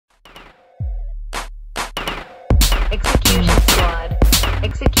Execution squad.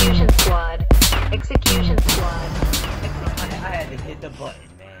 Execution squad. Execution squad. I had to hit the button,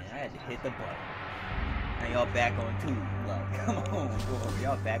 man. I had to hit the button. Now y'all back on two. Like, come on, boy.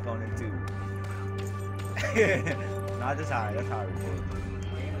 Y'all back on it too. Nah, that's how we do it.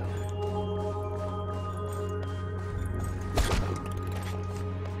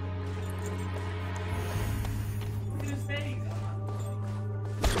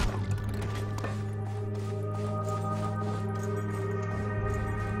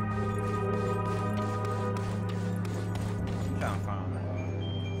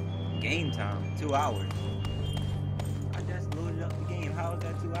 Game time, 2 hours. I just loaded up the game. How is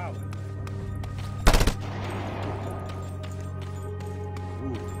that 2 hours?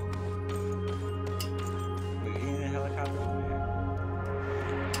 Ooh. We're in a helicopter over there.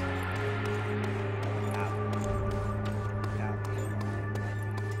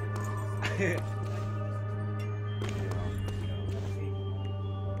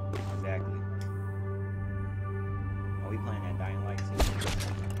 Exactly. Are we playing that Dying Light too?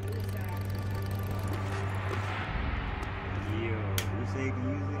 You say you can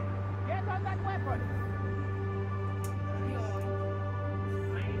use it? Get on that weapon!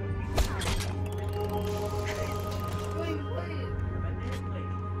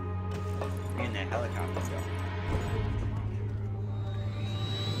 In that helicopter, though.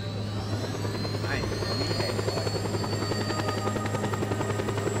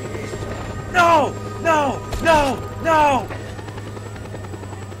 No! No! No! No!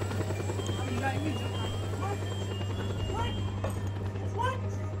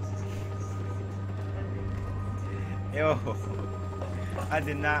 Yo, I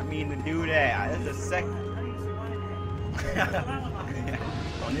did not mean to do that. That's a second.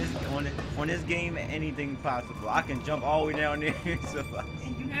 on this game, anything possible. I can jump all the way down there. So,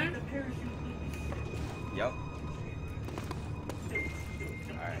 yep.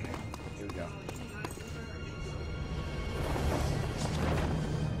 All right, here we go.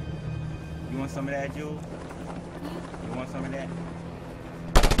 You want some of that, Jules? You want some of that?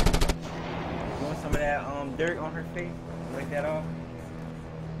 You want some of that dirt on her face? Lick that off?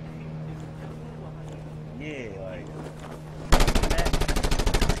 Yeah, like that.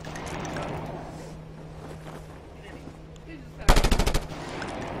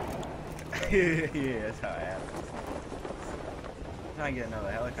 Yeah, that's how it happens. I'm trying to get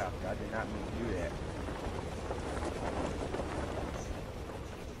another helicopter. I did not mean to do that.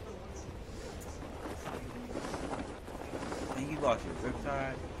 And you lost your grip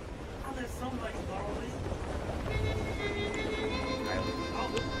side. I'll let somebody borrow it.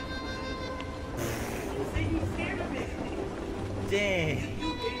 You say you scared of it. Dang.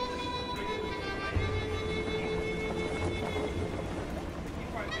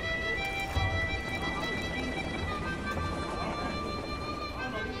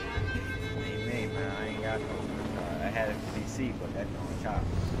 Ain't me, man. I ain't got no. I had a PC, but that's on top.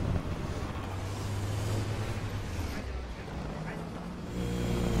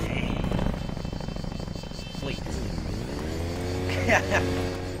 Please.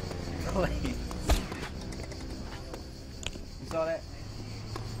 Please. You saw that?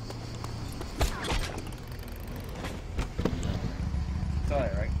 You saw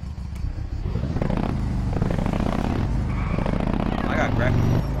that, right? I got graphics.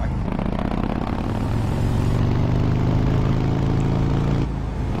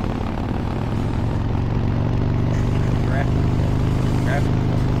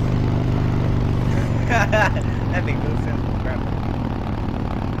 That makes no sense. Crap.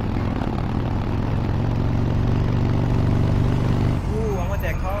 Ooh, I want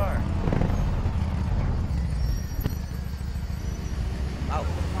that car. Oh.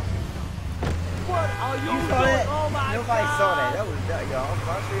 What are you You saw doing? that? Oh my Nobody God. saw that. That was that, y'all.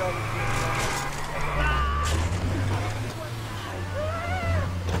 I'll show y'all this video.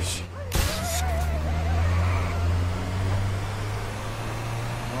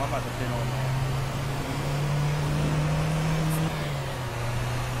 No, I'm about to pin on that.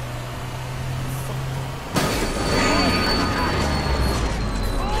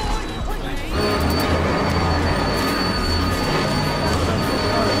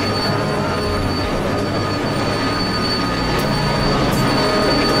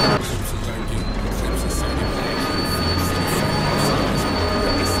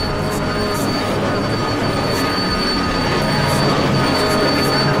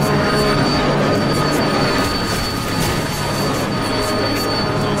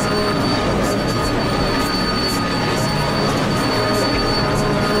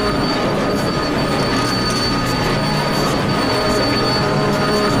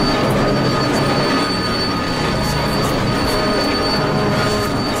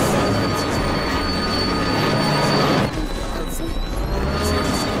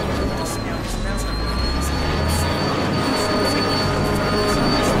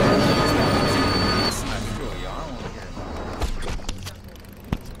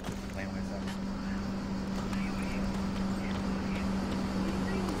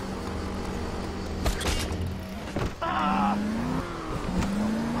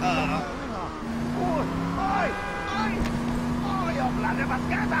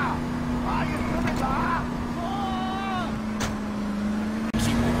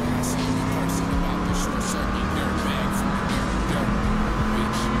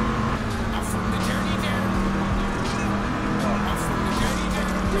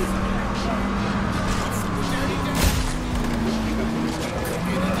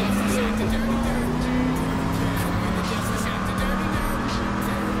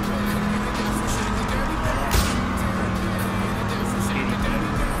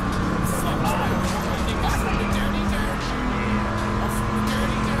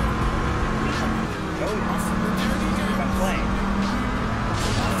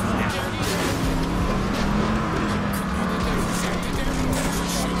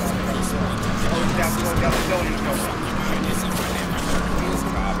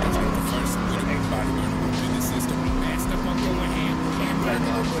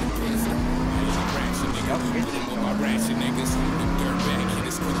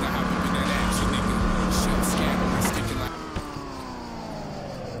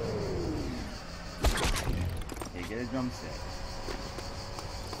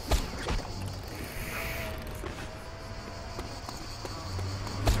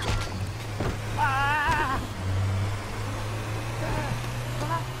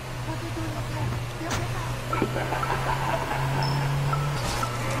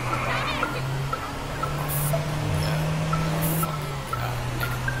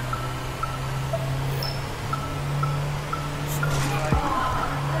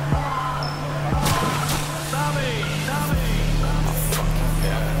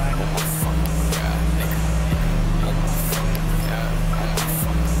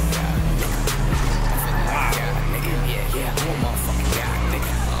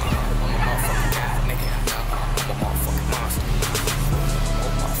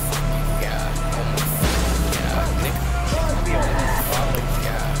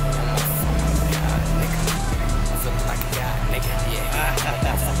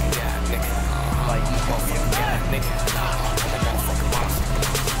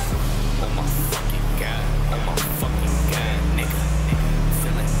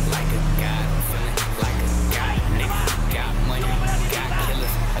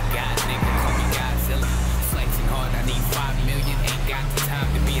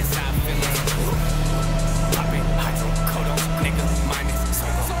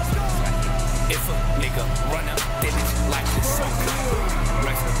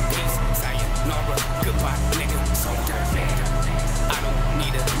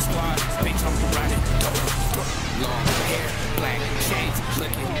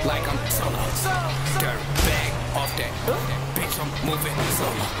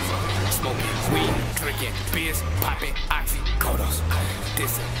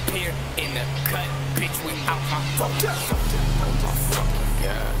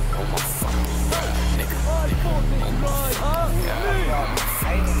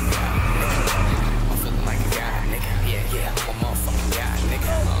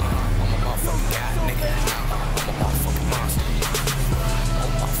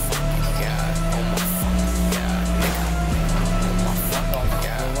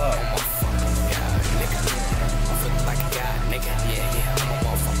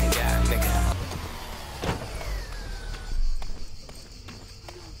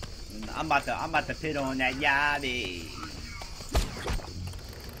 I'm about to pit on that yabby.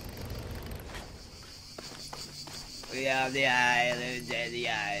 We have the islands and the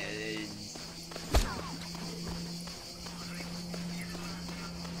islands.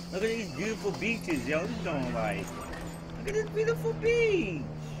 Look at these beautiful beaches, yo. This don't like. Look at this beautiful beach.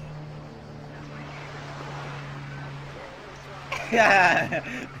 Yeah.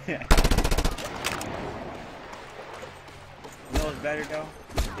 You know what's better though?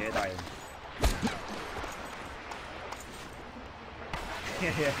 Dead Island.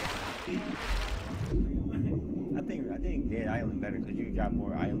 I think Dead Island better because you got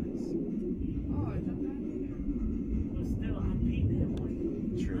more islands. Oh, it's okay. But still, I'm beating that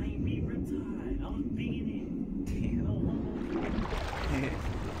one. True. I ain't beat Riptide. I was beating it. Damn. No homo.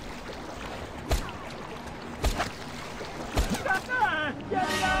 Get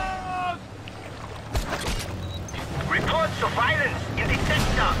it out! Reports of violence in the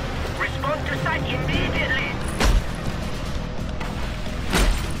sector. Respond to site immediately.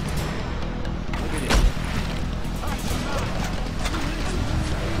 Look at it.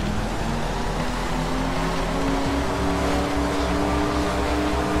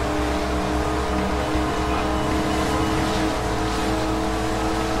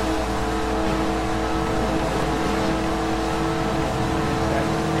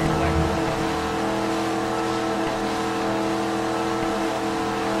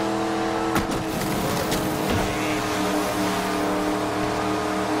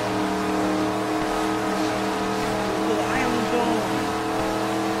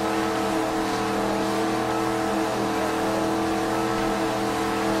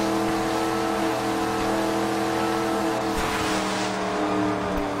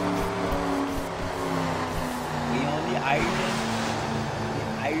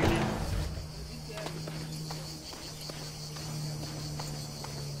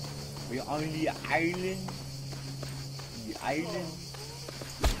 on the island. The island.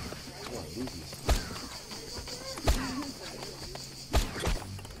 Oh,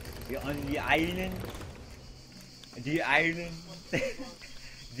 you're on the island. The island.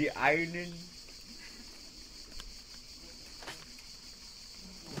 The island.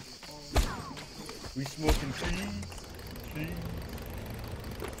 We smoking trees.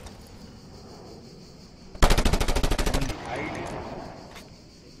 On the island.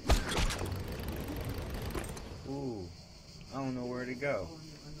 Ooh, I don't know where to go.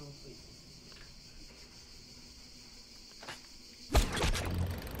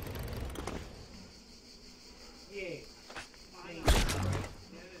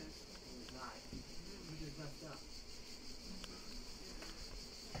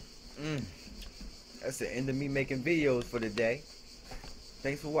 That's the end of me making videos for the day.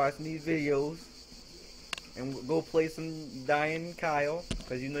 Thanks for watching these videos. And go play some Dying Kyle,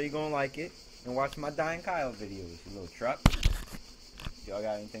 because you know you're going to like it. And watch my Dying Kyle videos, you little truck. Y'all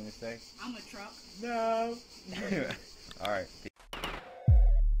got anything to say? I'm a truck. No. Alright.